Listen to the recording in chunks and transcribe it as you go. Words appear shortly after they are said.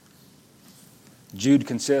Jude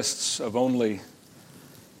consists of only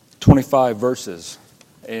 25 verses,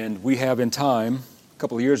 and we have in time, a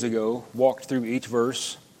couple of years ago, walked through each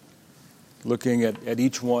verse, looking at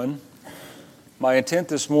each one. My intent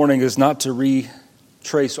this morning is not to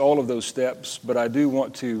retrace all of those steps, but I do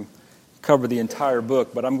want to cover the entire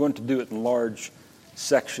book, but I'm going to do it in large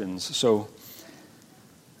sections. So,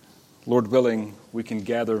 Lord willing, we can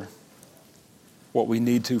gather what we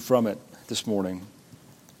need to from it this morning.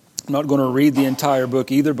 I'm not going to read the entire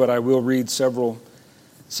book either, but I will read several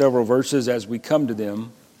verses as we come to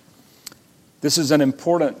them. This is an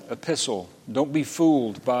important epistle. Don't be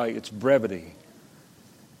fooled by its brevity.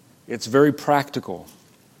 It's very practical.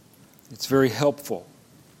 It's very helpful.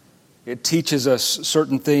 It teaches us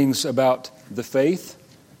certain things about the faith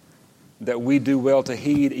that we do well to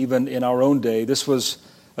heed even in our own day. This was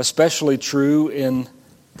especially true in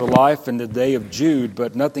the life and the day of Jude,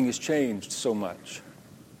 but nothing has changed so much.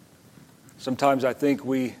 Sometimes I think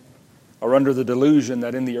we are under the delusion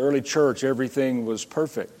that in the early church everything was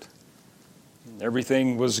perfect.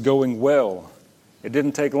 Everything was going well. It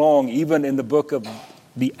didn't take long, even in the book of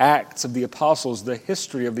the Acts of the Apostles, the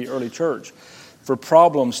history of the early church, for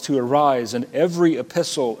problems to arise, and every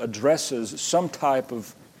epistle addresses some type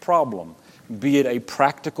of problem, be it a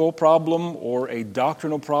practical problem or a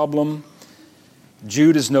doctrinal problem.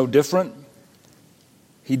 Jude is no different.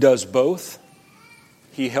 He does both.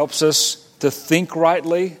 He helps us to think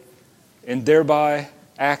rightly and thereby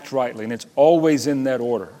act rightly, and it's always in that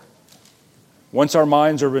order. Once our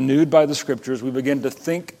minds are renewed by the Scriptures, we begin to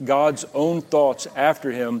think God's own thoughts after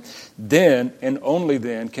Him. Then, and only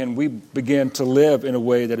then, can we begin to live in a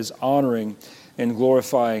way that is honoring and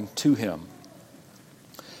glorifying to Him.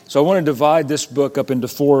 So I want to divide this book up into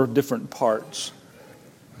 4 different parts,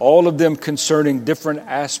 all of them concerning different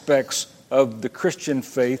aspects of the Christian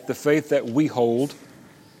faith, the faith that we hold.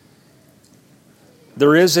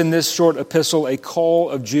 There is in this short epistle a call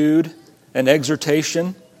of Jude, an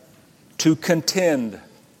exhortation to contend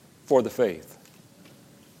for the faith.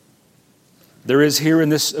 There is here in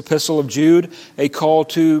this epistle of Jude a call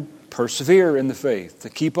to persevere in the faith, to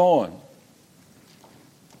keep on.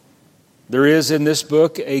 There is in this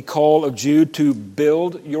book a call of Jude to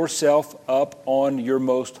build yourself up on your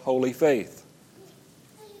most holy faith.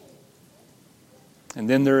 And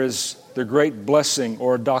then there is the great blessing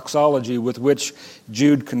or doxology with which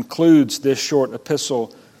Jude concludes this short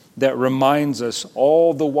epistle that reminds us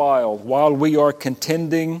all the while we are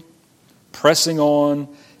contending, pressing on,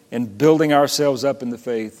 and building ourselves up in the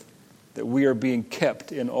faith, that we are being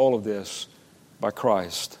kept in all of this by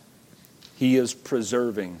Christ. He is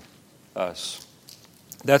preserving us.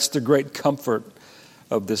 That's the great comfort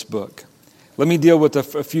of this book. Let me deal with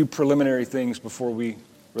a few preliminary things before we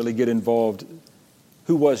really get involved.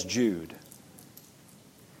 Who was Jude? There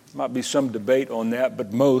might be some debate on that,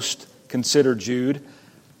 but most consider Jude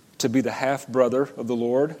to be the half-brother of the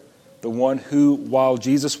Lord, the one who, while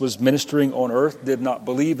Jesus was ministering on earth, did not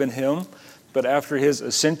believe in Him, but after His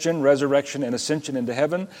ascension, resurrection, and ascension into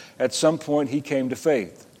heaven, at some point He came to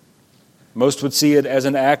faith. Most would see it as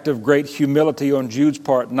an act of great humility on Jude's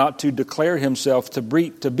part not to declare himself to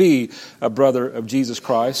be a brother of Jesus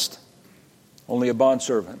Christ, only a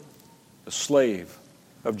bondservant, a slave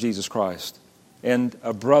of Jesus Christ, and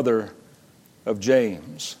a brother of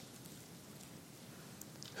James,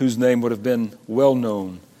 whose name would have been well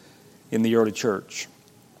known in the early church.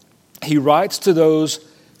 He writes to those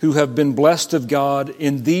who have been blessed of God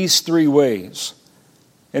in these 3 ways.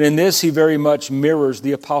 And in this, he very much mirrors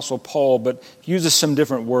the Apostle Paul, but uses some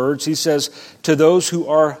different words. He says, to those who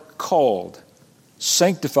are called,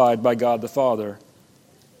 sanctified by God the Father,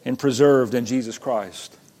 and preserved in Jesus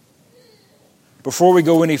Christ. Before we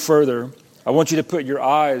go any further, I want you to put your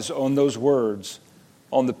eyes on those words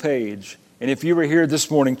on the page. And if you were here this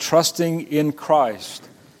morning trusting in Christ,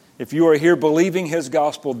 if you are here believing His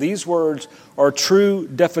gospel, these words are true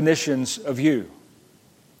definitions of you.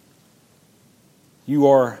 You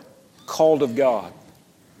are called of God.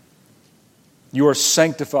 You are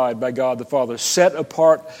sanctified by God the Father, set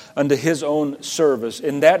apart unto His own service,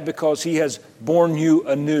 and that because He has born you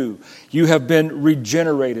anew. You have been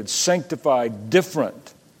regenerated, sanctified,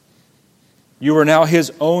 different. You are now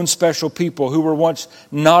His own special people who were once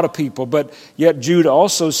not a people, but yet Jude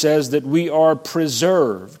also says that we are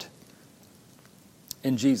preserved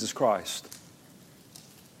in Jesus Christ.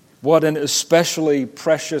 What an especially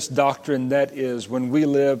precious doctrine that is when we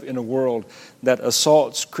live in a world that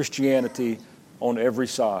assaults Christianity on every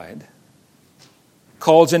side.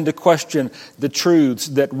 Calls into question the truths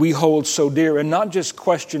that we hold so dear, and not just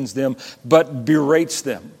questions them, but berates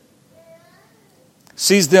them.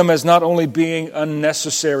 sees them as not only being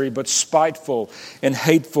unnecessary, but spiteful and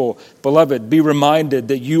hateful. Beloved, be reminded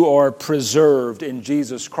that you are preserved in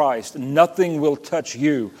Jesus Christ. Nothing will touch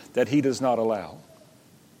you that He does not allow.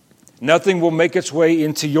 Nothing will make its way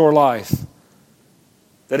into your life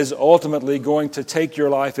that is ultimately going to take your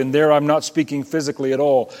life. And there I'm not speaking physically at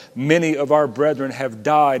all. Many of our brethren have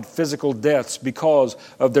died physical deaths because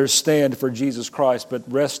of their stand for Jesus Christ.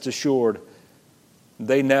 But rest assured,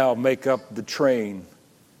 they now make up the train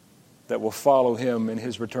that will follow Him in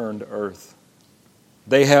His return to earth.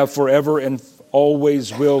 They have forever and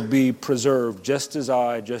always will be preserved, just as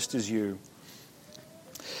I, just as you.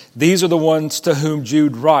 These are the ones to whom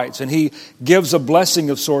Jude writes, and he gives a blessing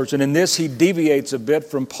of sorts. And in this, he deviates a bit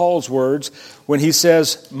from Paul's words when he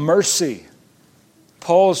says mercy.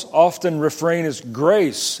 Paul's often refrain is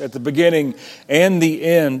grace at the beginning and the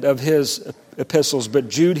end of his epistles. But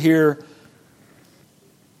Jude here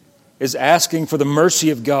is asking for the mercy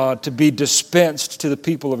of God to be dispensed to the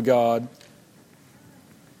people of God.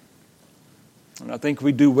 And I think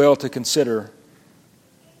we do well to consider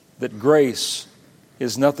that grace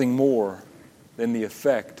is nothing more than the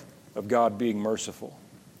effect of God being merciful.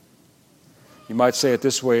 You might say it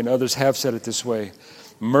this way, and others have said it this way.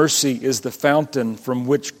 Mercy is the fountain from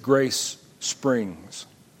which grace springs.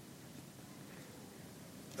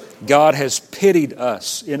 God has pitied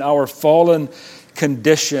us in our fallen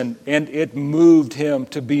condition, and it moved Him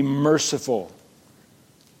to be merciful.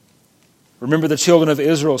 Remember the children of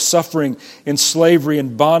Israel suffering in slavery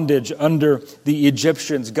and bondage under the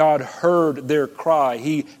Egyptians. God heard their cry.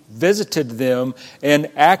 He visited them and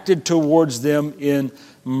acted towards them in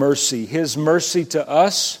mercy. His mercy to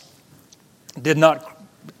us did not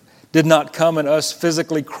come in us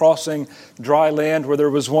physically crossing dry land where there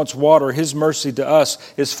was once water. His mercy to us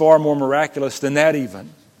is far more miraculous than that even.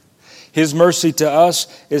 His mercy to us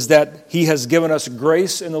is that He has given us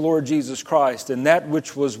grace in the Lord Jesus Christ, and that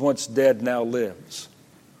which was once dead now lives.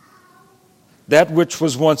 That which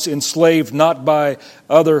was once enslaved not by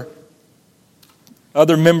other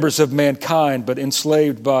members of mankind, but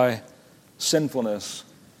enslaved by sinfulness,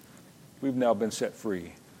 we've now been set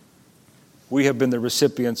free. We have been the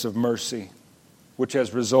recipients of mercy, which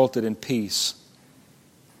has resulted in peace.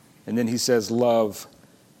 And then he says, love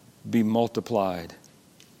be multiplied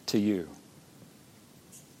to you.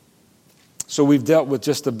 So we've dealt with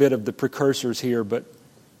just a bit of the precursors here, but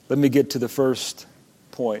let me get to the first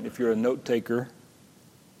point. If you're a note taker,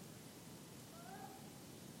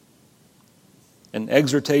 an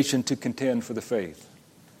exhortation to contend for the faith.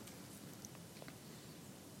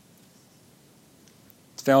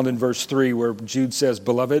 It's found in verse 3 where Jude says,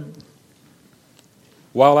 Beloved,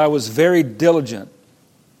 while I was very diligent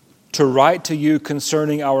to write to you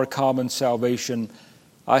concerning our common salvation,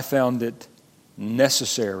 I found it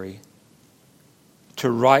necessary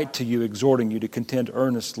to write to you, exhorting you to contend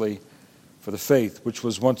earnestly for the faith which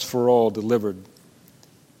was once for all delivered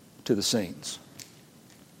to the saints.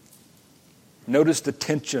 Notice the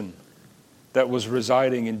tension that was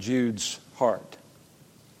residing in Jude's heart.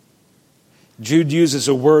 Jude uses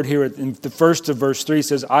a word here in the first of verse 3. He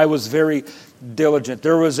says, I was very diligent.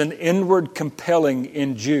 There was an inward compelling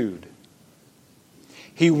in Jude.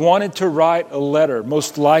 He wanted to write a letter,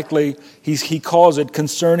 most likely, he calls it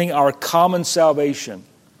concerning our common salvation.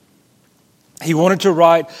 He wanted to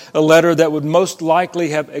write a letter that would most likely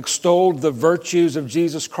have extolled the virtues of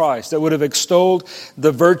Jesus Christ, that would have extolled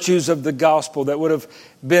the virtues of the gospel, that would have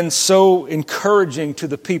been so encouraging to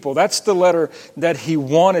the people. That's the letter that he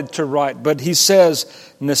wanted to write. But he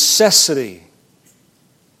says necessity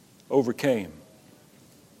overcame.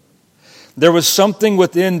 There was something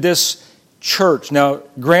within this church. Now,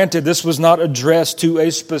 granted, this was not addressed to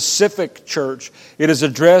a specific church. It is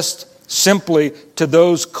addressed simply to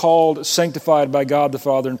those called, sanctified by God the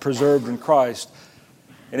Father, and preserved in Christ.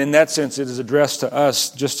 And in that sense, it is addressed to us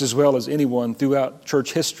just as well as anyone throughout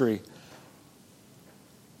church history.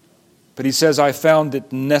 But he says, I found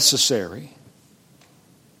it necessary.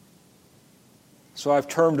 So I've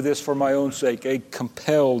termed this for my own sake a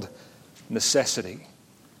compelled necessity.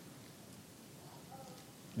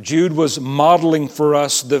 Jude was modeling for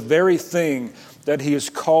us the very thing that he is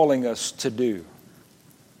calling us to do.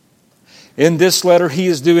 In this letter, he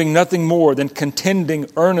is doing nothing more than contending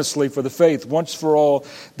earnestly for the faith once for all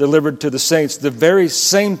delivered to the saints. The very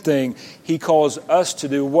same thing he calls us to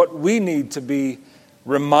do. What we need to be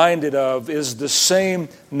reminded of is the same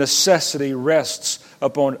necessity rests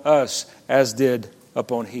upon us as did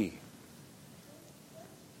upon he.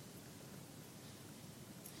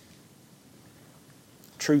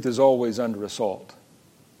 Truth is always under assault.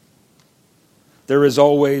 There is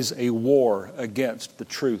always a war against the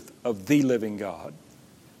truth of the living God.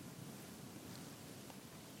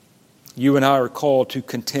 You and I are called to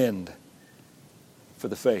contend for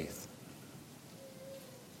the faith.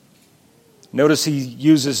 Notice he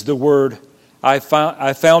uses the word, I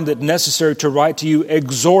found it necessary to write to you,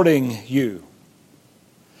 exhorting you.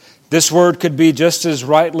 This word could be just as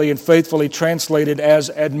rightly and faithfully translated as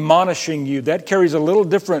admonishing you. That carries a little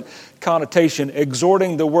different connotation.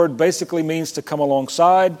 Exhorting, the word basically means to come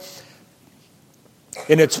alongside.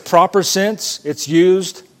 In its proper sense, it's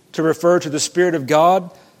used to refer to the Spirit of God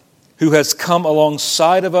who has come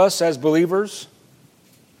alongside of us as believers.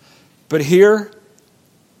 But here,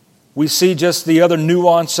 we see just the other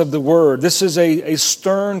nuance of the word. This is a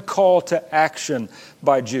stern call to action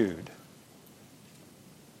by Jude.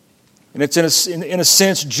 And it's in a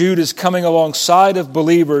sense, Jude is coming alongside of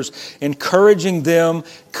believers, encouraging them,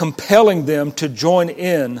 compelling them to join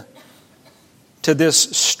in to this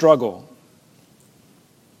struggle.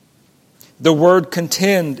 The word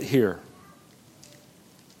contend here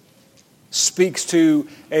speaks to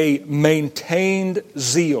a maintained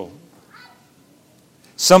zeal,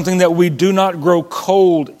 something that we do not grow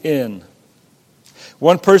cold in.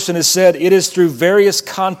 One person has said, it is through various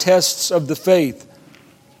contests of the faith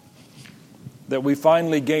that we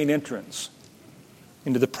finally gain entrance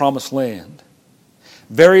into the promised land.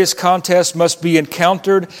 Various contests must be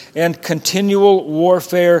encountered and continual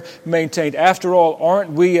warfare maintained. After all,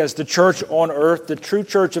 aren't we as the church on earth, the true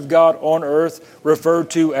church of God on earth, referred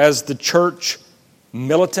to as the church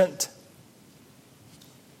militant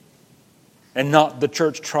and not the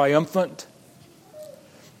church triumphant?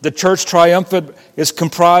 The church triumphant is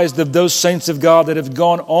comprised of those saints of God that have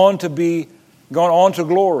gone on to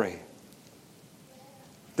glory.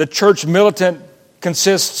 The church militant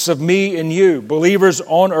consists of me and you, believers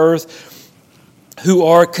on earth who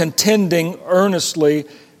are contending earnestly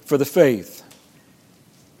for the faith.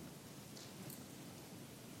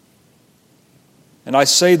 And I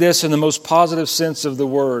say this in the most positive sense of the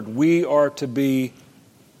word. We are to be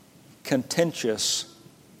contentious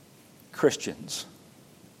Christians.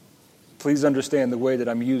 Please understand the way that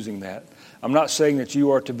I'm using that. I'm not saying that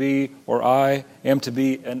you are to be, or I am to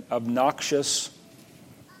be, an obnoxious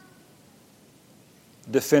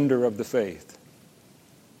defender of the faith.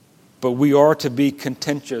 But we are to be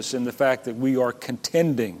contentious in the fact that we are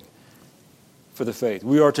contending for the faith.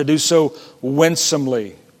 We are to do so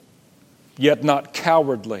winsomely, yet not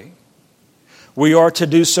cowardly. We are to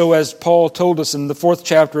do so, as Paul told us in the 4th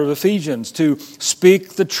chapter of Ephesians, to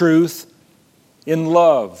speak the truth in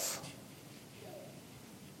love.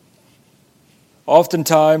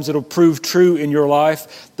 Oftentimes, it'll prove true in your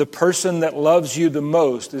life. The person that loves you the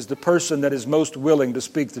most is the person that is most willing to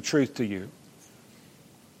speak the truth to you.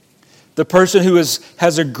 The person who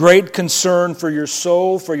has a great concern for your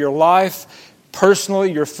soul, for your life,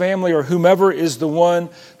 personally, your family, or whomever, is the one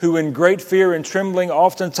who in great fear and trembling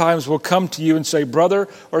oftentimes will come to you and say, brother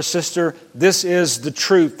or sister, this is the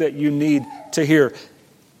truth that you need to hear.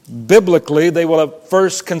 Biblically, they will have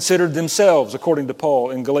first considered themselves, according to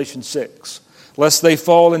Paul in Galatians 6. Lest they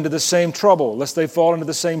fall into the same trouble, lest they fall into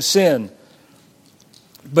the same sin.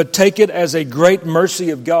 But take it as a great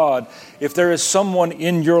mercy of God if there is someone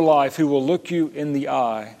in your life who will look you in the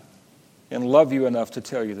eye and love you enough to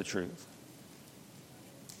tell you the truth.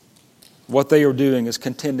 What they are doing is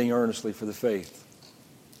contending earnestly for the faith,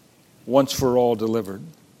 once for all delivered.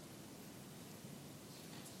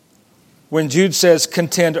 When Jude says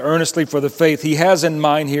contend earnestly for the faith, he has in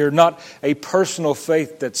mind here not a personal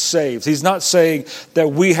faith that saves. He's not saying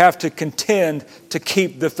that we have to contend to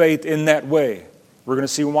keep the faith in that way. We're going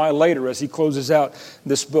to see why later as he closes out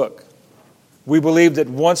this book. We believe that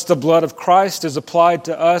once the blood of Christ is applied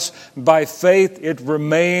to us, by faith it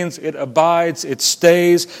remains, it abides, it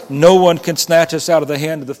stays. No one can snatch us out of the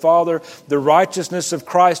hand of the Father. The righteousness of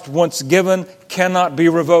Christ, once given, cannot be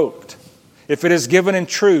revoked. If it is given in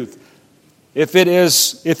truth, if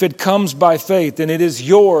it comes by faith, then it is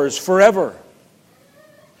yours forever.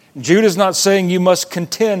 Jude is not saying you must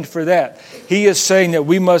contend for that. He is saying that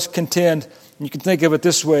we must contend, you can think of it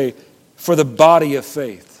this way, for the body of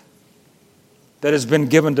faith that has been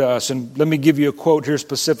given to us. And let me give you a quote here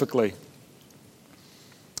specifically.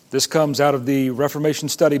 This comes out of the Reformation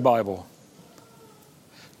Study Bible.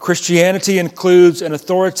 Christianity includes an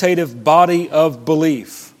authoritative body of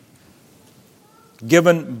belief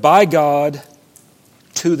given by God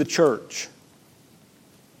to the church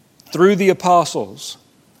through the apostles.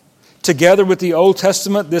 Together with the Old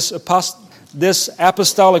Testament, this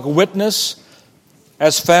apostolic witness,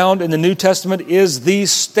 as found in the New Testament, is the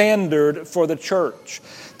standard for the church.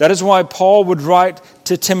 That is why Paul would write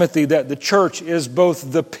to Timothy that the church is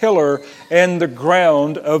both the pillar and the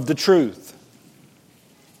ground of the truth.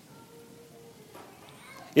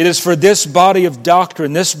 It is for this body of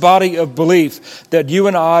doctrine, this body of belief, that you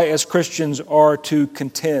and I as Christians are to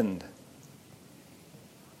contend,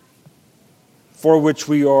 for which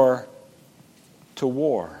we are to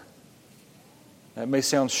war. That may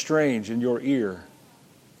sound strange in your ear,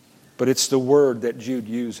 but it's the word that Jude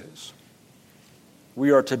uses.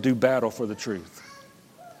 We are to do battle for the truth.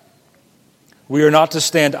 We are not to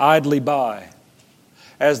stand idly by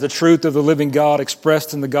as the truth of the living God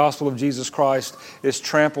expressed in the gospel of Jesus Christ is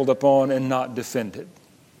trampled upon and not defended.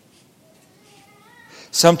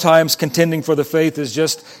 Sometimes contending for the faith is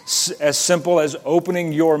just as simple as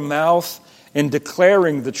opening your mouth and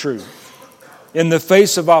declaring the truth in the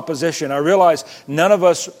face of opposition. I realize none of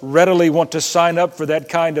us readily want to sign up for that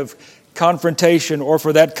kind of confrontation or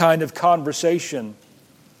for that kind of conversation,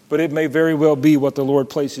 but it may very well be what the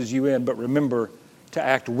Lord places you in. But remember to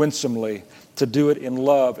act winsomely, to do it in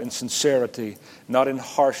love and sincerity, not in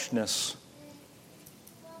harshness.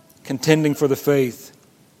 Contending for the faith.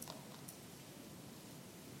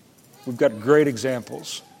 We've got great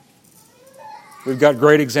examples. We've got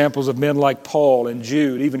great examples of men like Paul and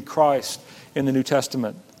Jude, even Christ in the New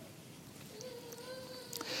Testament.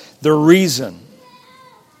 The reason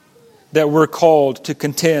that we're called to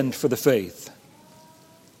contend for the faith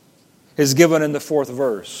is given in the 4th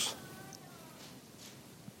verse.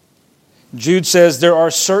 Jude says there are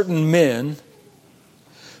certain men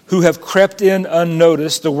who have crept in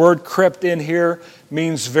unnoticed. The word crept in here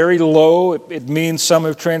means very low. It means, some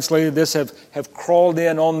have translated this, have crawled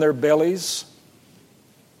in on their bellies,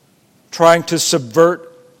 trying to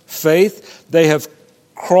subvert faith. They have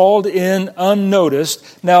crawled in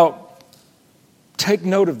unnoticed. Now, take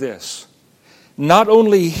note of this. Not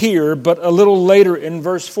only here, but a little later in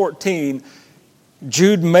verse 14,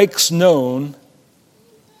 Jude makes known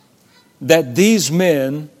that these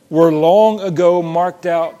men were long ago marked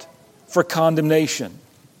out for condemnation.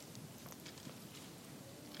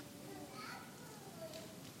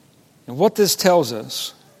 And what this tells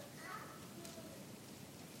us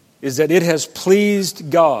is that it has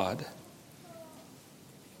pleased God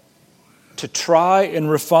to try and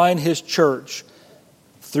refine His church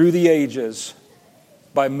through the ages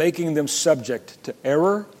by making them subject to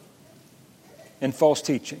error and false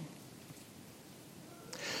teaching.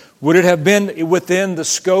 Would it have been within the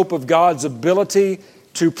scope of God's ability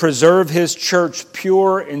to preserve His church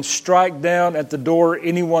pure and strike down at the door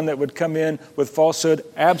anyone that would come in with falsehood?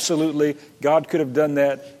 Absolutely. God could have done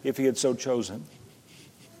that if He had so chosen.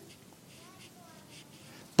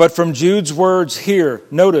 But from Jude's words here,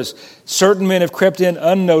 notice, certain men have crept in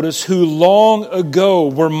unnoticed who long ago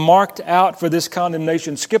were marked out for this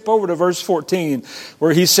condemnation. Skip over to verse 14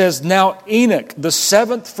 where he says, now Enoch, the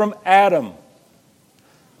 7th from Adam.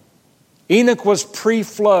 Enoch was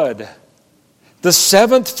pre-flood. The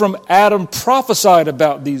 7th from Adam prophesied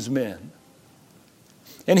about these men.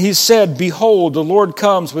 And he said, behold, the Lord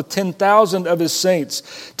comes with 10,000 of His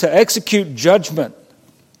saints to execute judgment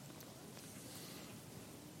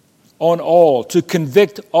on all, to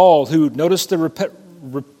convict all who, notice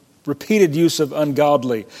the repeated use of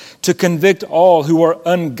ungodly, to convict all who are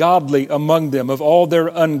ungodly among them of all their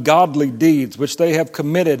ungodly deeds, which they have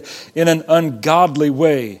committed in an ungodly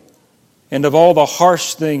way, and of all the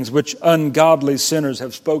harsh things which ungodly sinners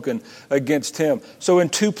have spoken against Him. So in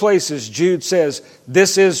 2 places, Jude says,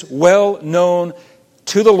 this is well known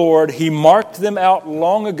to the Lord. He marked them out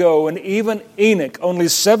long ago, and even Enoch, only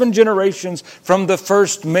 7 generations from the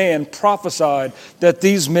first man, prophesied that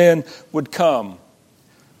these men would come.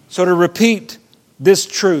 So to repeat this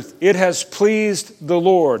truth, it has pleased the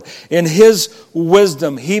Lord. In His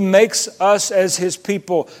wisdom, He makes us as His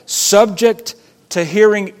people subject to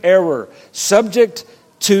hearing error, subject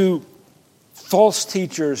to false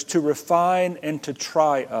teachers to refine and to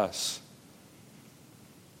try us,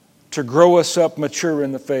 to grow us up mature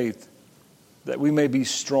in the faith, that we may be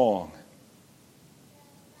strong,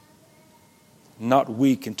 not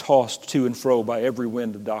weak and tossed to and fro by every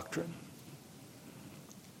wind of doctrine.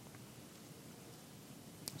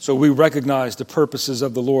 So we recognize the purposes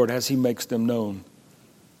of the Lord as He makes them known.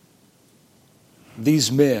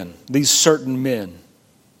 These men, these certain men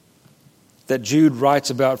that Jude writes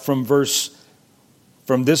about from this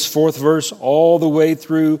 4th verse all the way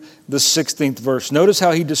through the 16th verse. Notice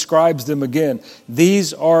how he describes them again.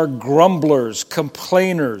 These are grumblers,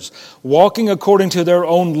 complainers, walking according to their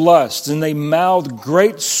own lusts, and they mouth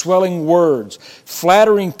great swelling words,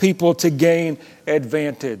 flattering people to gain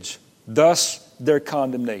advantage. Thus their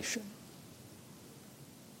condemnation.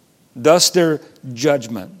 Thus their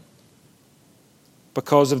judgment,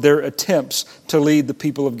 because of their attempts to lead the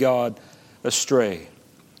people of God astray.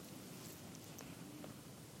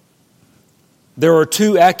 There are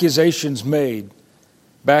two accusations made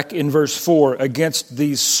back in verse 4 against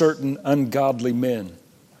these certain ungodly men.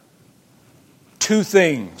 Two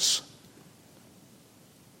things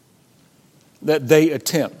that they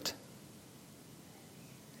attempt.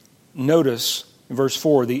 Notice in verse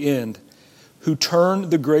 4, the end, who turn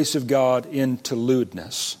the grace of God into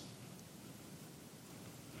lewdness.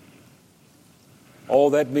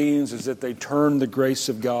 All that means is that they turn the grace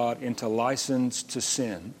of God into license to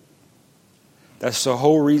sin. That's the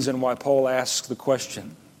whole reason why Paul asks the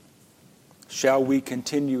question, shall we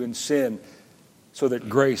continue in sin so that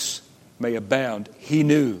grace may abound? He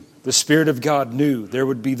knew, the Spirit of God knew there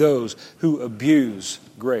would be those who abuse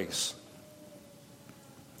grace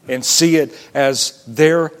and see it as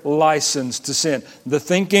their license to sin. The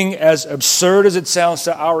thinking, as absurd as it sounds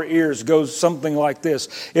to our ears, goes something like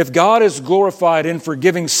this. If God is glorified in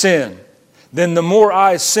forgiving sin, then the more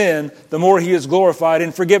I sin, the more He is glorified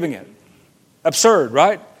in forgiving it. Absurd,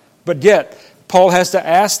 right? But yet, Paul has to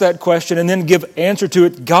ask that question and then give answer to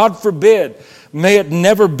it. God forbid, may it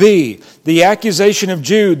never be. The accusation of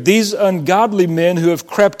Jude, these ungodly men who have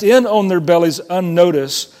crept in on their bellies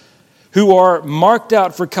unnoticed, who are marked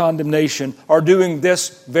out for condemnation, are doing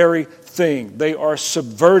this very thing. They are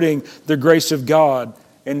subverting the grace of God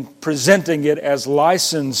and presenting it as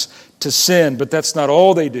license to sin. But that's not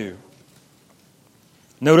all they do.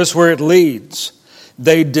 Notice where it leads.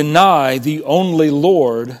 They deny the only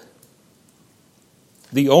Lord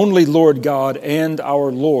God and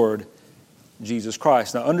our Lord Jesus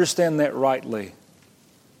Christ. Now understand that rightly.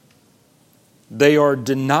 They are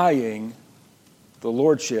denying the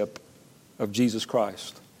lordship of Jesus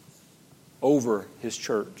Christ over His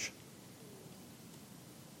church.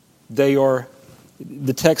 The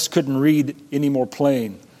text couldn't read any more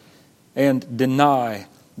plain. And deny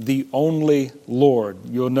the only Lord.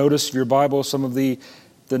 You'll notice your Bible, some of the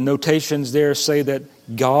notations there say that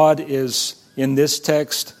God is, in this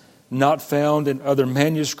text, not found in other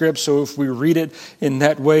manuscripts. So if we read it in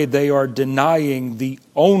that way, they are denying the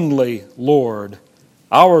only Lord,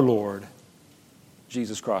 our Lord,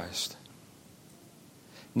 Jesus Christ.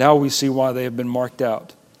 Now we see why they have been marked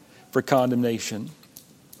out for condemnation.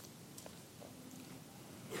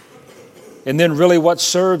 And then really what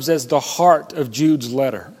serves as the heart of Jude's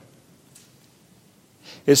letter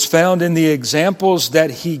is found in the examples that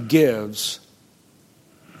he gives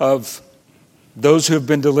of those who have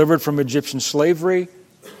been delivered from Egyptian slavery,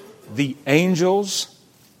 the angels,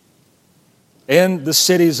 and the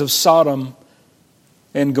cities of Sodom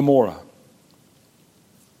and Gomorrah.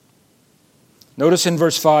 Notice in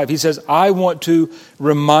verse 5, he says, I want to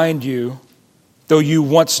remind you, though you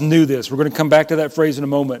once knew this. We're going to come back to that phrase in a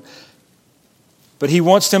moment. But he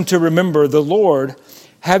wants them to remember the Lord,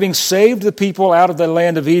 having saved the people out of the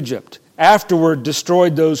land of Egypt, afterward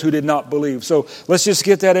destroyed those who did not believe. So let's just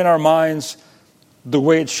get that in our minds the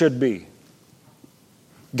way it should be.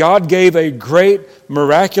 God gave a great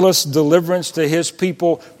miraculous deliverance to His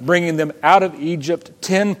people, bringing them out of Egypt.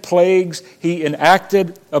 10 plagues He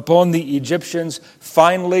enacted upon the Egyptians.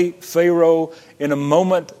 Finally, Pharaoh, in a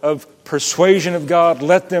moment of persuasion of God,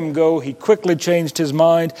 let them go. He quickly changed his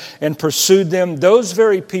mind and pursued them. Those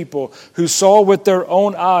very people who saw with their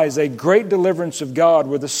own eyes a great deliverance of God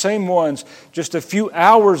were the same ones just a few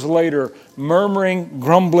hours later murmuring,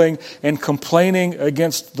 grumbling, and complaining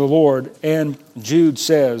against the Lord. And Jude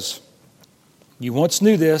says, you once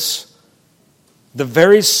knew this. The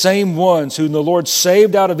very same ones whom the Lord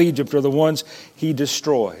saved out of Egypt are the ones He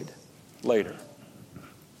destroyed later.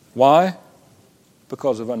 Why?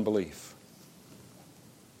 Because of unbelief.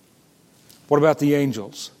 What about the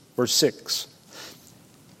angels? Verse 6.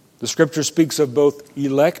 The Scripture speaks of both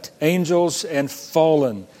elect angels and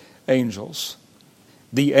fallen angels.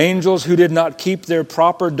 The angels who did not keep their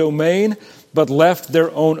proper domain, but left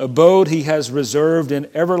their own abode, He has reserved in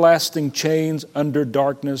everlasting chains under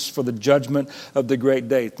darkness for the judgment of the great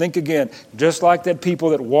day. Think again, just like that people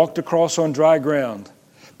that walked across on dry ground,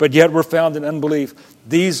 but yet were found in unbelief.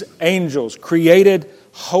 These angels, created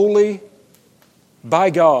holy by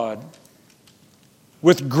God,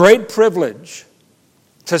 with great privilege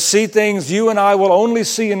to see things you and I will only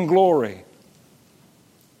see in glory,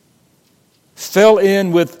 fell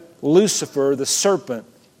in with Lucifer, the serpent,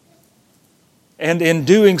 and in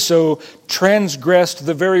doing so transgressed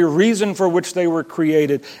the very reason for which they were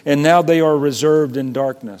created, and now they are reserved in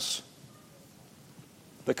darkness.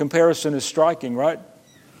 The comparison is striking, right?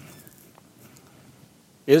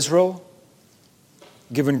 Israel,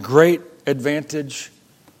 given great advantage.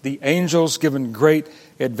 The angels, given great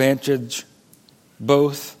advantage.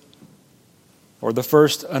 Both, or the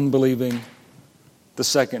first unbelieving, the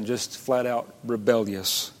second just flat out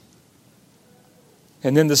rebellious.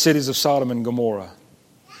 And then the cities of Sodom and Gomorrah.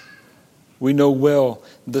 We know well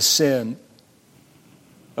the sin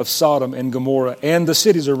of Sodom and Gomorrah and the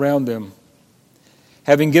cities around them.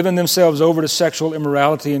 Having given themselves over to sexual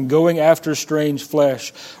immorality and going after strange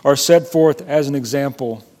flesh, are set forth as an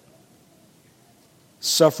example,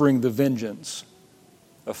 suffering the vengeance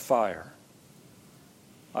of fire.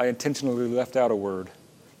 I intentionally left out a word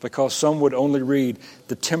because some would only read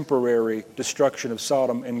the temporary destruction of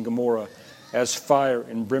Sodom and Gomorrah as fire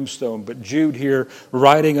and brimstone. But Jude here,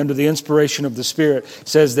 writing under the inspiration of the Spirit,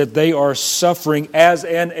 says that they are suffering as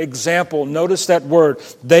an example. Notice that word.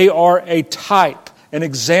 They are a type, an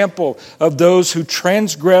example of those who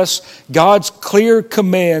transgress God's clear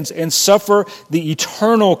commands and suffer the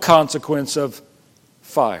eternal consequence of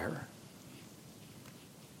fire.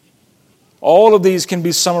 All of these can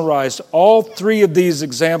be summarized. All three of these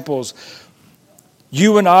examples,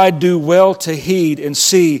 you and I do well to heed and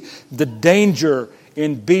see the danger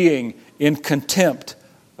in being in contempt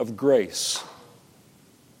of grace.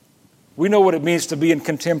 We know what it means to be in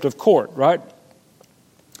contempt of court, right?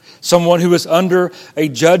 Someone who is under a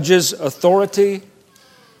judge's authority,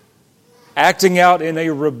 acting out in a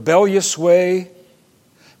rebellious way,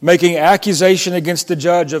 making accusation against the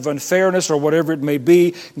judge of unfairness or whatever it may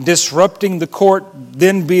be, disrupting the court,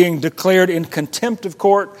 then being declared in contempt of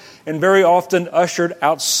court, and very often ushered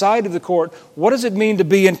outside of the court. What does it mean to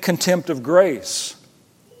be in contempt of grace?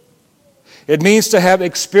 It means to have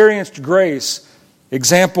experienced grace.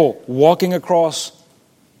 Example, walking across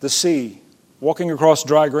the sea, walking across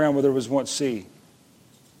dry ground where there was once sea.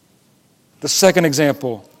 The second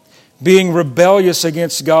example, being rebellious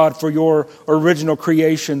against God for your original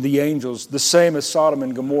creation, the angels, the same as Sodom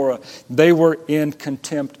and Gomorrah. They were in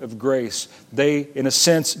contempt of grace. They, in a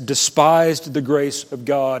sense, despised the grace of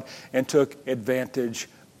God and took advantage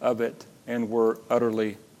of it and were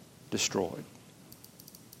utterly destroyed.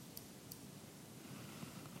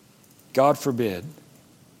 God forbid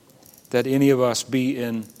that any of us be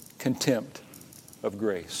in contempt of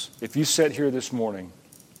grace. If you sit here this morning,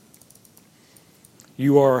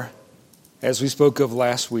 you are, as we spoke of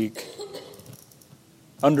last week,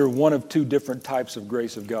 under one of two different types of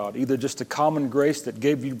grace of God. Either just a common grace that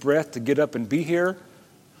gave you breath to get up and be here,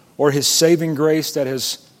 or His saving grace that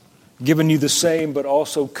has given you the same but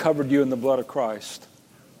also covered you in the blood of Christ.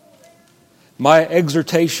 My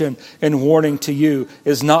exhortation and warning to you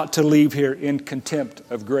is not to leave here in contempt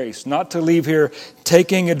of grace, not to leave here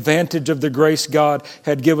taking advantage of the grace God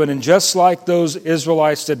had given. And just like those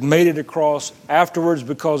Israelites that made it across afterwards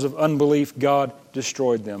because of unbelief, God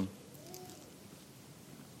destroyed them.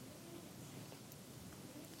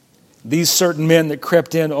 These certain men that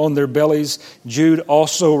crept in on their bellies, Jude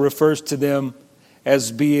also refers to them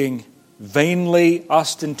as being vainly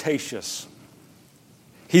ostentatious.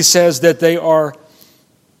 He says that they are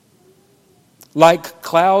like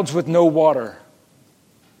clouds with no water,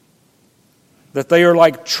 that they are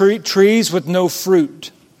like trees with no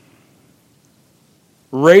fruit,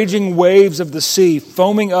 raging waves of the sea,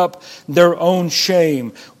 foaming up their own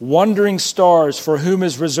shame, wandering stars for whom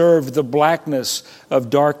is reserved the blackness of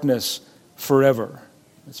darkness forever.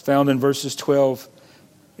 It's found in verses 12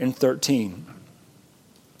 and 13.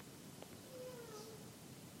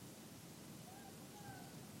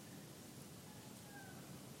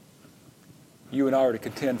 You and I are to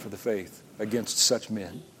contend for the faith against such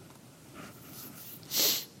men.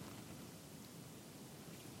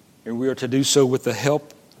 And we are to do so with the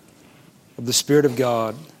help of the Spirit of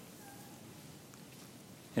God.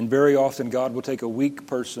 And very often God will take a weak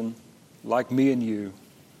person like me and you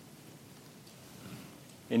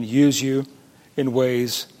and use you in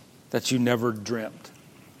ways that you never dreamt.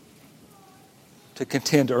 To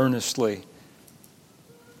contend earnestly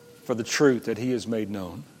for the truth that He has made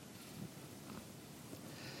known.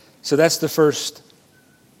 So that's the first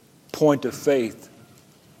point of faith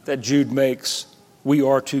that Jude makes. We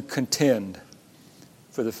are to contend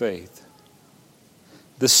for the faith.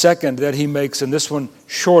 The second that he makes, and this one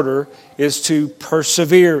shorter, is to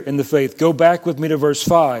persevere in the faith. Go back with me to verse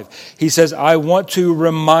 5. He says, I want to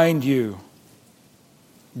remind you,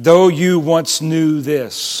 though you once knew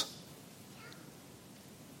this.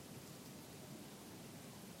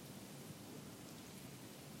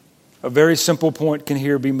 A very simple point can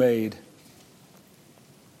here be made.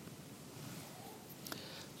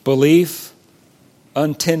 Belief,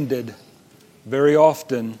 untended, very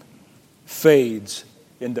often fades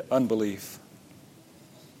into unbelief.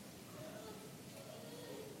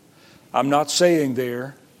 I'm not saying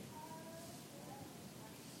there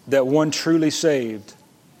that one truly saved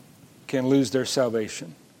can lose their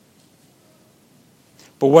salvation.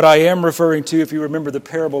 But what I am referring to, if you remember the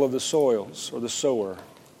parable of the soils or the sower,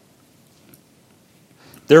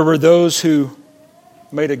 there were those who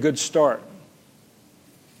made a good start,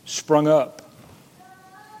 sprung up,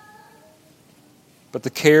 but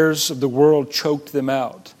the cares of the world choked them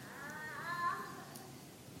out.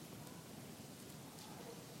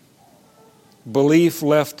 Belief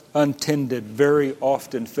left untended very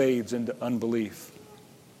often fades into unbelief.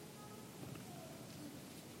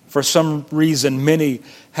 For some reason, many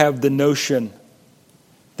have the notion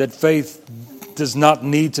that faith does not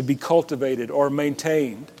need to be cultivated or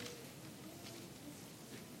maintained.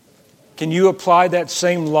 Can you apply that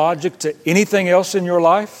same logic to anything else in your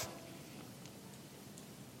life?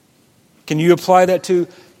 Can you apply that to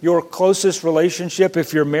your closest relationship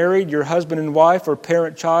if you're married, your husband and wife, or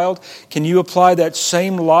parent-child? Can you apply that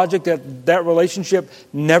same logic that that relationship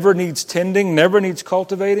never needs tending, never needs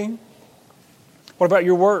cultivating? What about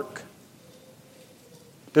your work?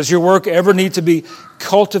 Does your work ever need to be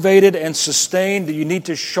cultivated and sustained? Do you need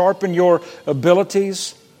to sharpen your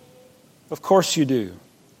abilities? Of course you do.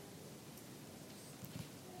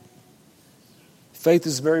 Faith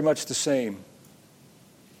is very much the same.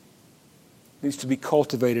 It needs to be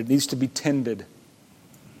cultivated. It needs to be tended.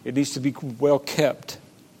 It needs to be well kept.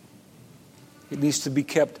 It needs to be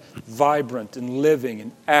kept vibrant and living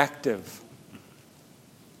and active.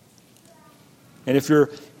 And if you're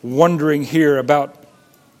wondering here about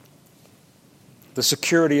the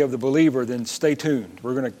security of the believer, then stay tuned.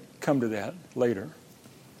 We're going to come to that later.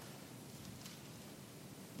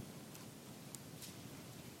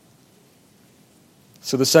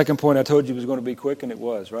 So the second point I told you was going to be quick, and it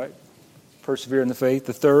was, right? Persevere in the faith.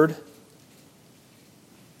 The third,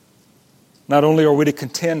 not only are we to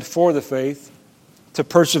contend for the faith, to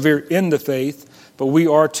persevere in the faith, but we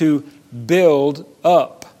are to build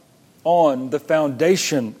up on the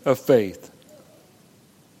foundation of faith.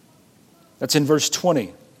 That's in verse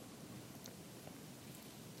 20.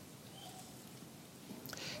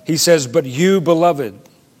 He says, "But you, beloved,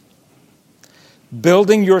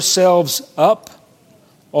 building yourselves up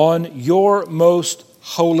on your most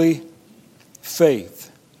holy faith."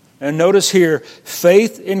 And notice here,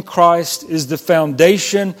 faith in Christ is the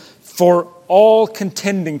foundation for all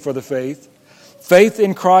contending for the faith. Faith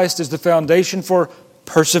in Christ is the foundation for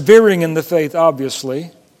persevering in the faith,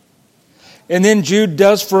 obviously. And then Jude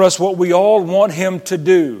does for us what we all want him to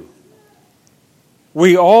do.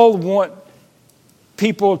 We all want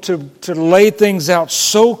people to lay things out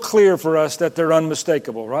so clear for us that they're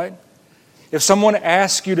unmistakable, right? If someone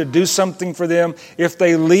asks you to do something for them, if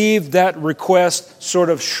they leave that request sort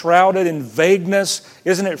of shrouded in vagueness,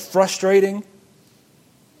 isn't it frustrating?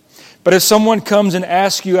 But if someone comes and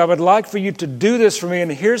asks you, "I would like for you to do this for me,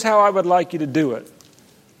 and here's how I would like you to do it.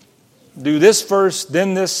 Do this first,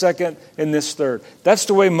 then this second, and this third." That's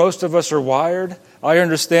the way most of us are wired. I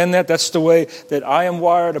understand that. That's the way that I am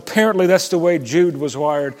wired. Apparently, that's the way Jude was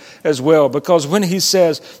wired as well. Because when he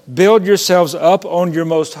says, "Build yourselves up on your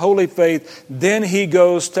most holy faith," then he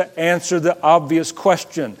goes to answer the obvious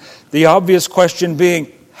question. The obvious question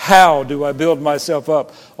being, how do I build myself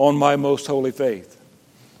up on my most holy faith?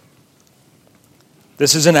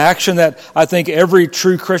 This is an action that I think every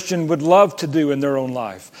true Christian would love to do in their own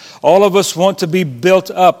life. All of us want to be built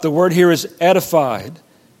up. The word here is edified.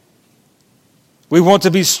 We want to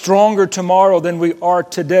be stronger tomorrow than we are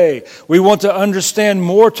today. We want to understand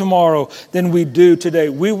more tomorrow than we do today.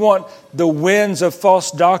 We want the winds of false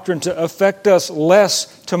doctrine to affect us less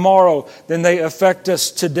tomorrow than they affect us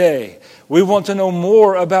today. We want to know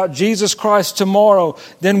more about Jesus Christ tomorrow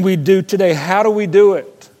than we do today. How do we do it?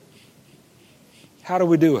 How do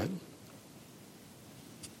we do it?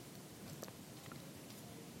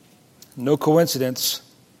 No coincidence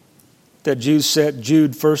that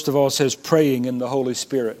Jude first of all says praying in the Holy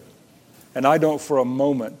Spirit. And I don't for a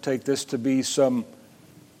moment take this to be some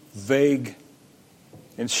vague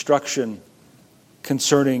instruction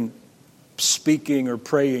concerning speaking or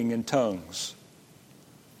praying in tongues.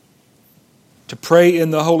 To pray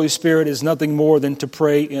in the Holy Spirit is nothing more than to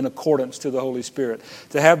pray in accordance to the Holy Spirit.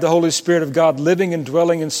 To have the Holy Spirit of God living and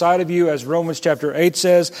dwelling inside of you, as Romans chapter 8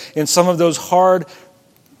 says, in some of those hard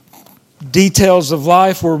details of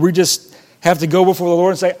life where we just have to go before the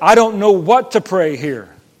Lord and say, "I don't know what to pray here.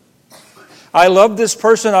 I love this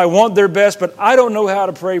person, I want their best, but I don't know how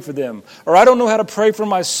to pray for them." Or I don't know how to pray for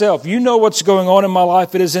myself. You know what's going on in my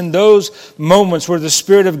life. It is in those moments where the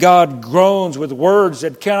Spirit of God groans with words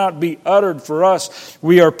that cannot be uttered for us.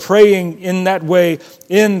 We are praying in that way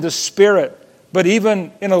in the Spirit. But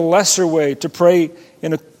even in a lesser way, to pray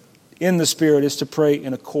in the Spirit is to pray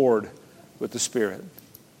in accord with the Spirit.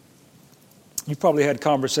 You've probably had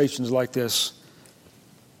conversations like this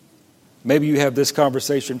Maybe you have this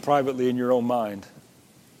conversation privately in your own mind.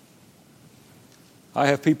 I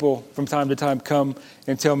have people from time to time come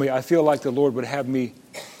and tell me, I feel like the Lord would have me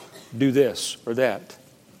do this or that.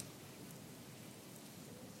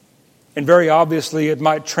 And very obviously, it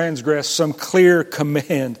might transgress some clear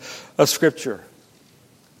command of Scripture.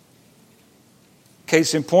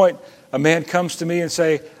 Case in point, a man comes to me and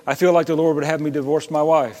say, I feel like the Lord would have me divorce my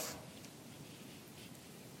wife.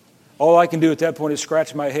 All I can do at that point is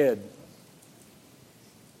scratch my head.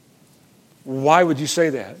 Why would you say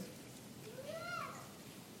that?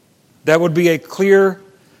 That would be a clear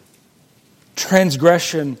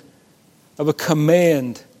transgression of a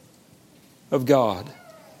command of God.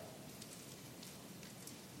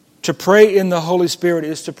 To pray in the Holy Spirit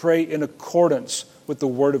is to pray in accordance with the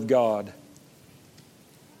Word of God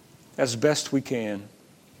as best we can.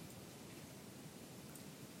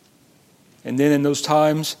 And then in those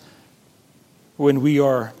times when we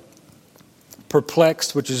are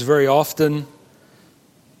perplexed, which is very often,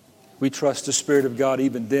 we trust the Spirit of God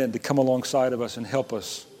even then to come alongside of us and help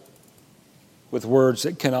us with words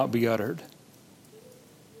that cannot be uttered.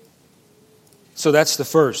 So that's the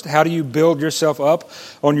first. How do you build yourself up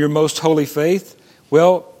on your most holy faith?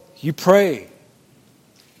 Well, you pray.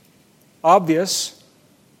 Obvious.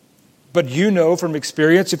 But you know from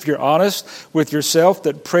experience, if you're honest with yourself,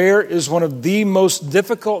 that prayer is one of the most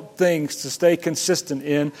difficult things to stay consistent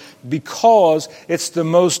in because it's the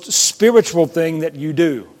most spiritual thing that you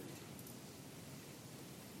do.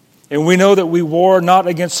 And we know that we war not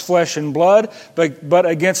against flesh and blood, but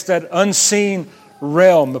against that unseen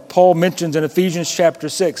realm that Paul mentions in Ephesians chapter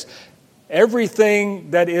 6.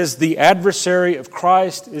 Everything that is the adversary of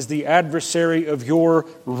Christ is the adversary of your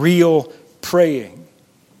real praying.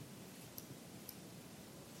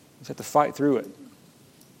 You have to fight through it.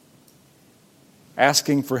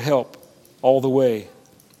 Asking for help all the way.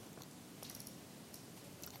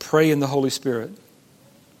 Pray in the Holy Spirit.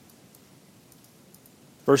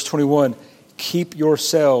 Verse 21, keep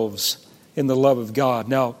yourselves in the love of God.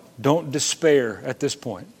 Now, don't despair at this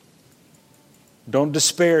point. Don't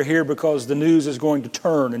despair here because the news is going to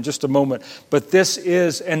turn in just a moment. But this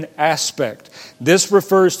is an aspect. This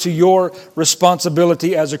refers to your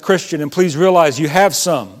responsibility as a Christian. And please realize you have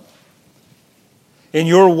some. In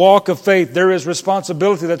your walk of faith, there is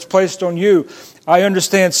responsibility that's placed on you. I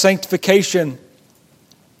understand sanctification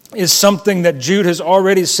is something that Jude has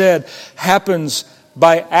already said happens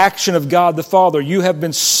by action of God the Father. You have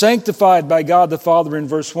been sanctified by God the Father in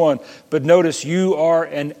verse 1. But notice you are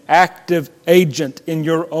an active agent in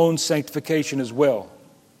your own sanctification as well.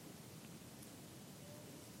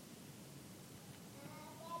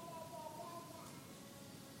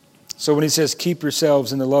 So when he says keep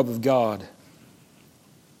yourselves in the love of God,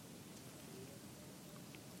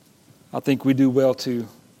 I think we do well to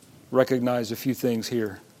recognize a few things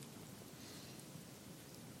here.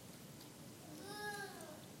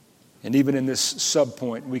 And even in this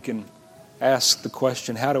sub-point, we can ask the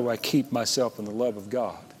question, how do I keep myself in the love of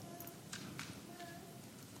God?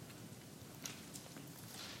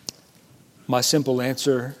 My simple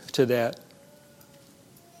answer to that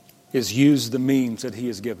is use the means that He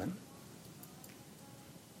has given.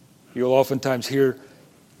 You'll oftentimes hear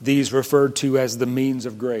these referred to as the means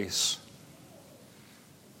of grace.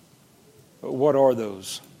 But what are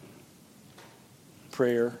those?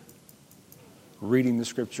 Prayer, reading the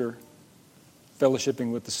Scripture,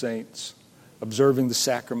 fellowshipping with the saints, observing the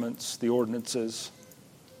sacraments, the ordinances.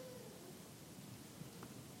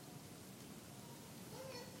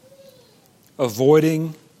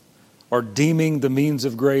 Avoiding or deeming the means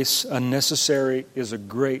of grace unnecessary is a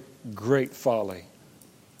great, great folly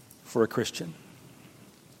for a Christian.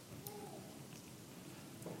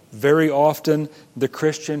 Very often, the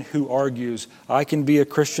Christian who argues, I can be a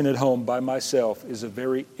Christian at home by myself, is a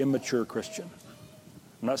very immature Christian.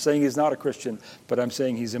 I'm not saying he's not a Christian, but I'm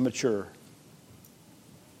saying he's immature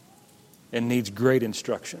and needs great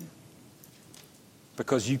instruction.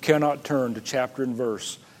 Because you cannot turn to chapter and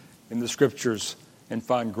verse in the Scriptures and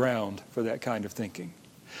find ground for that kind of thinking.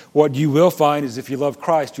 What you will find is if you love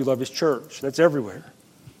Christ, you love His church. That's everywhere.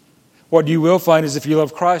 What you will find is if you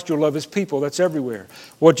love Christ, you'll love His people. That's everywhere.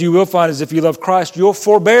 What you will find is if you love Christ, you'll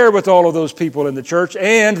forbear with all of those people in the church,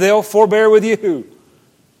 and they'll forbear with you.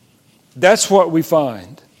 That's what we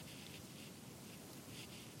find.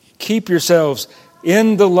 Keep yourselves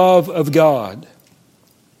in the love of God.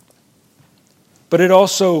 But it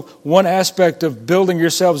also, one aspect of building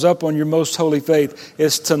yourselves up on your most holy faith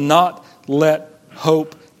is to not let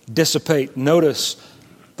hope dissipate. Notice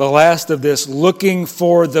the last of this, looking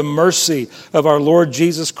for the mercy of our Lord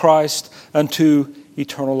Jesus Christ unto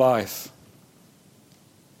eternal life.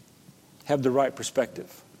 have the right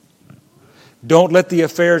perspective. Don't let the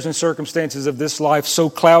affairs and circumstances of this life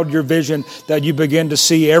so cloud your vision that you begin to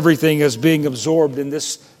see everything as being absorbed in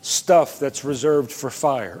this stuff that's reserved for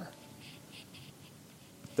fire,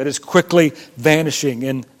 that is quickly vanishing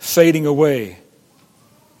and fading away.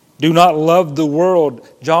 Do not love the world,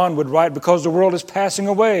 John would write, because the world is passing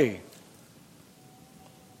away.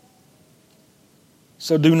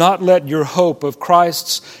 So do not let your hope of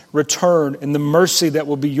Christ's return and the mercy that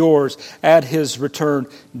will be yours at His return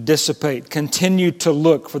dissipate. Continue to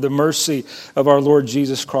look for the mercy of our Lord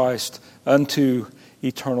Jesus Christ unto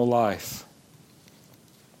eternal life.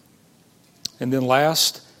 And then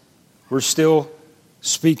last, we're still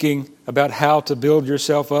speaking about how to build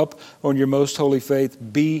yourself up on your most holy faith.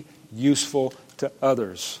 Be useful to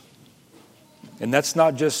others. And that's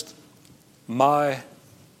not just my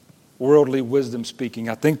worldly wisdom speaking.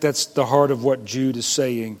 I think that's the heart of what Jude is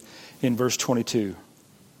saying in verse 22.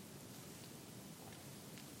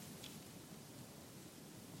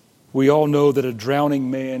 We all know that a drowning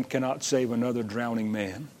man cannot save another drowning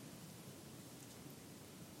man.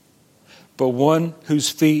 But one whose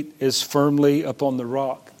feet is firmly upon the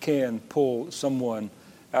rock can pull someone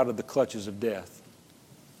out of the clutches of death.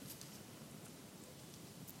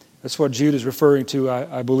 That's what Jude is referring to,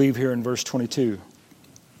 I believe, here in verse 22.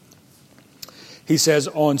 He says,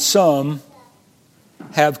 on some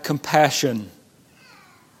have compassion,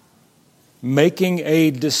 making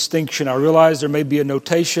a distinction. I realize there may be a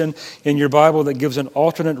notation in your Bible that gives an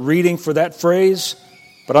alternate reading for that phrase,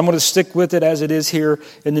 but I'm going to stick with it as it is here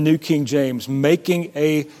in the New King James, making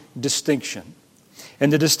a distinction.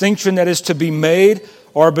 And the distinction that is to be made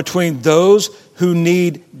are between those who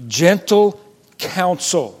need gentle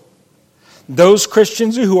counsel. Those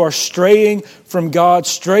Christians who are straying from God,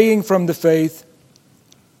 straying from the faith,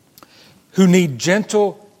 who need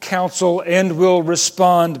gentle counsel and will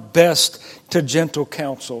respond best to gentle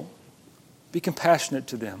counsel. Be compassionate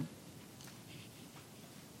to them.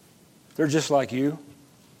 They're just like you.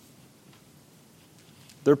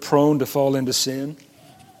 They're prone to fall into sin.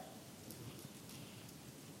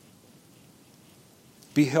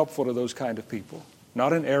 Be helpful to those kind of people.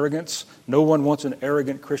 Not in arrogance. No one wants an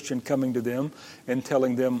arrogant Christian coming to them and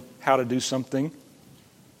telling them how to do something.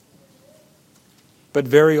 But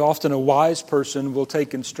very often a wise person will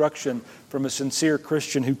take instruction from a sincere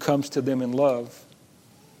Christian who comes to them in love.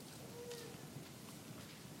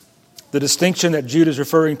 The distinction that Jude is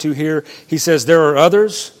referring to here, he says there are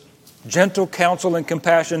others. Gentle counsel and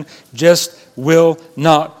compassion just will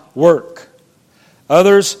not work.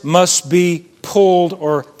 Others must be pulled,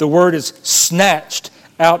 or the word is snatched,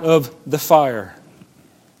 out of the fire.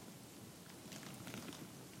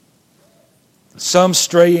 Some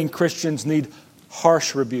straying Christians need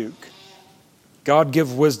harsh rebuke. God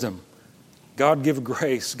give wisdom. God give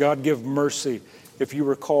grace. God give mercy if you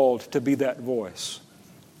were called to be that voice.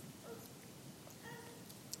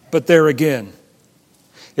 But there again,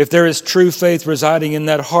 if there is true faith residing in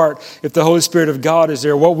that heart, if the Holy Spirit of God is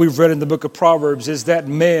there, what we've read in the book of Proverbs is that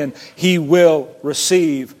man, he will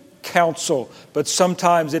receive counsel. But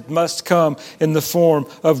sometimes it must come in the form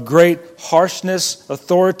of great harshness,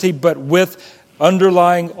 authority, but with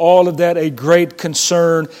underlying all of that a great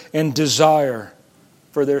concern and desire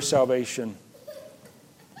for their salvation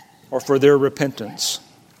or for their repentance.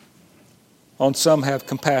 On some have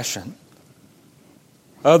compassion.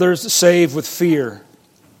 Others save with fear,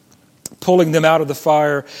 pulling them out of the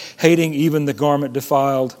fire, hating even the garment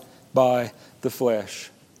defiled by the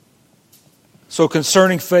flesh. So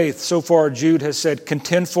concerning faith, so far Jude has said,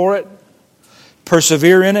 contend for it,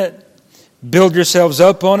 persevere in it, build yourselves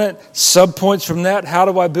up on it. Subpoints from that, how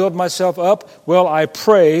do I build myself up? Well, I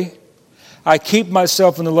pray. I keep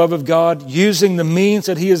myself in the love of God, using the means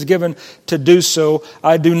that He has given to do so.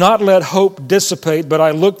 I do not let hope dissipate, but I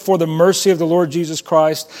look for the mercy of the Lord Jesus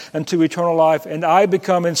Christ unto eternal life, and I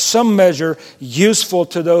become in some measure useful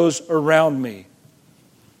to those around me.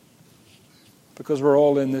 Because we're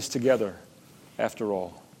all in this together, after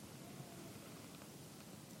all.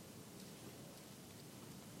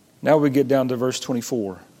 Now we get down to verse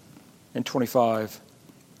 24 and 25.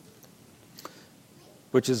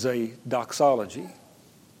 Which is a doxology,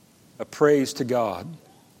 a praise to God.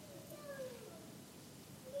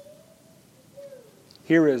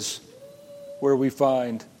 Here is where we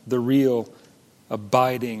find the real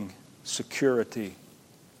abiding security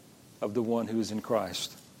of the one who is in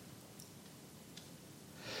Christ.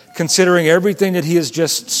 Considering everything that he has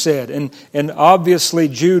just said, and obviously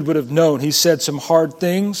Jude would have known, he said some hard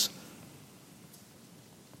things.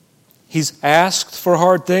 He's asked for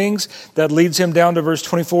hard things. That leads him down to verse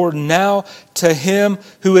 24. Now to Him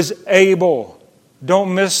who is able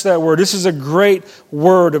Don't miss that word. This is a great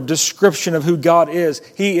word of description of who God is.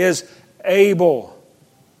 He is able.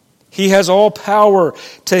 He has all power.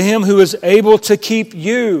 To Him who is able to keep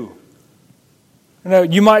you. Now,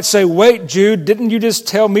 you might say, wait, Jude, didn't you just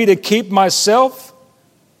tell me to keep myself?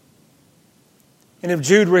 And if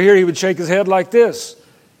Jude were here, he would shake his head like this.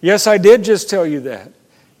 Yes, I did just tell you that.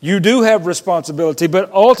 You do have responsibility,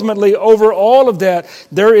 but ultimately, over all of that,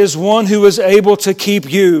 there is one who is able to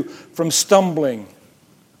keep you from stumbling.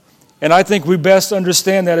 And I think we best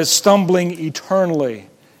understand that as stumbling eternally.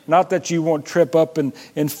 Not that you won't trip up and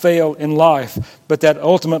fail in life, but that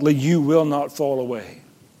ultimately you will not fall away.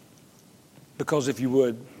 Because if you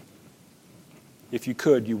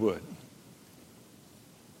could, you would.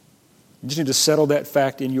 You just need to settle that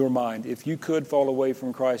fact in your mind. If you could fall away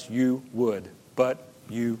from Christ, you would. But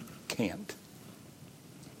you can't.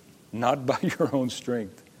 Not by your own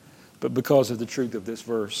strength, but because of the truth of this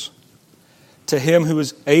verse. To Him who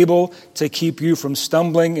is able to keep you from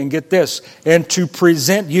stumbling, and get this, and to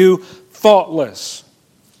present you faultless.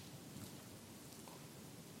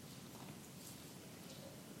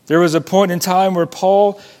 There was a point in time where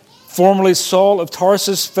Paul, formerly Saul of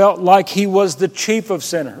Tarsus, felt like he was the chief of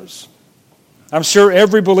sinners. I'm sure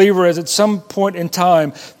every believer has at some point in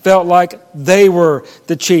time felt like they were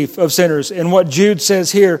the chief of sinners. And what Jude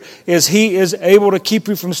says here is He is able to keep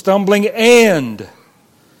you from stumbling and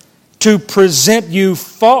to present you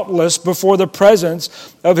faultless before the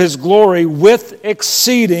presence of His glory with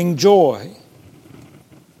exceeding joy.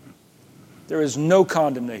 There is no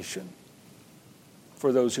condemnation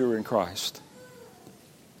for those who are in Christ.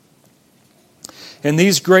 And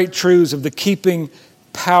these great truths of the keeping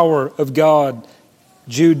power of God,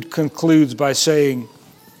 Jude concludes by saying,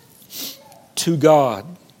 to God,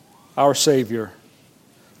 our Savior,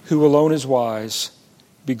 who alone is wise,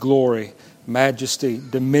 be glory, majesty,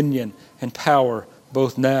 dominion, and power,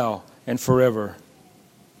 both now and forever.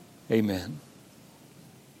 Amen.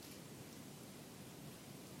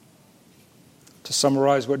 To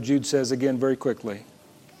summarize what Jude says again very quickly,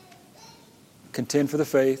 contend for the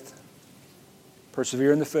faith,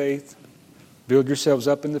 persevere in the faith, build yourselves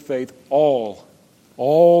up in the faith, all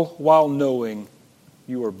while knowing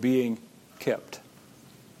you are being kept.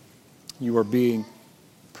 You are being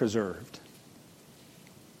preserved.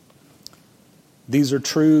 These are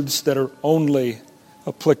truths that are only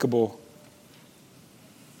applicable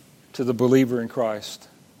to the believer in Christ.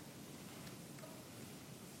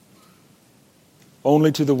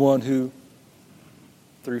 Only to the one who,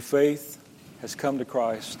 through faith, has come to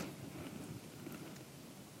Christ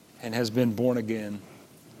and has been born again,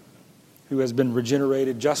 who has been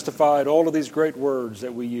regenerated, justified, all of these great words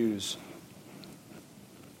that we use.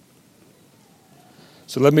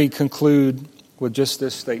 So let me conclude with just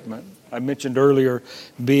this statement. I mentioned earlier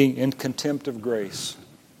being in contempt of grace.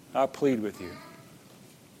 I plead with you.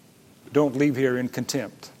 Don't leave here in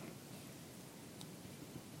contempt.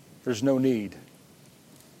 There's no need.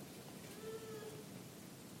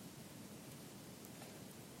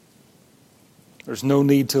 There's no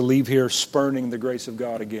need to leave here spurning the grace of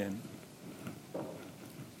God again.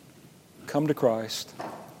 Come to Christ.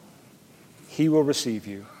 He will receive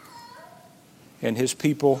you. And His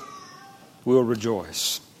people will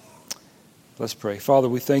rejoice. Let's pray. Father,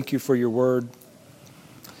 we thank You for Your word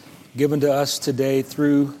given to us today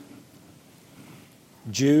through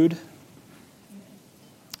Jude,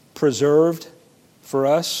 preserved for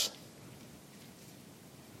us.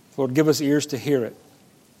 Lord, give us ears to hear it.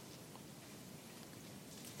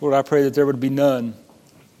 Lord, I pray that there would be none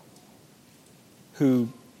who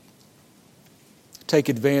take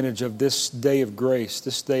advantage of this day of grace,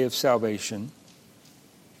 this day of salvation.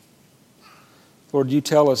 Lord, You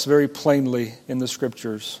tell us very plainly in the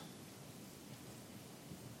Scriptures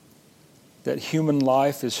that human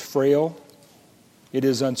life is frail, it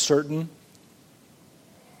is uncertain,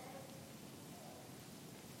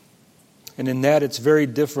 and in that it's very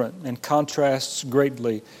different and contrasts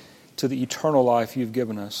greatly to the eternal life You've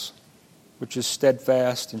given us, which is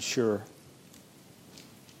steadfast and sure.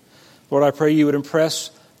 Lord, I pray You would impress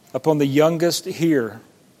upon the youngest here,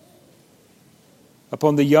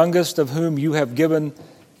 upon the youngest of whom You have given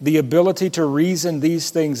the ability to reason these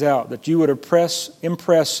things out, that You would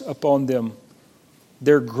impress upon them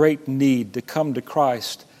their great need to come to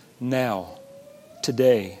Christ now,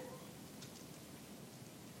 today.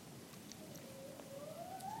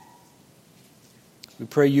 We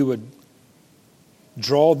pray You would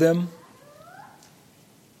draw them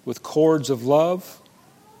with cords of love,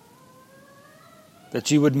 that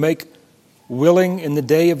You would make willing in the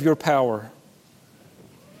day of Your power,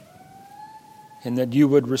 and that You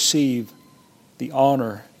would receive the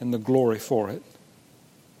honor and the glory for it.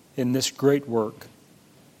 in this great work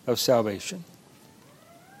of salvation.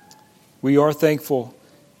 We are thankful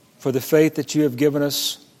for the faith that you have given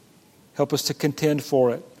us. Help us to contend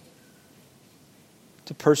for it,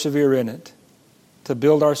 to persevere in it, to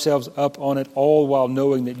build ourselves up on it, all while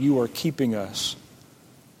knowing that you are keeping us.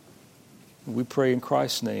 We pray in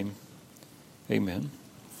Christ's name. Amen.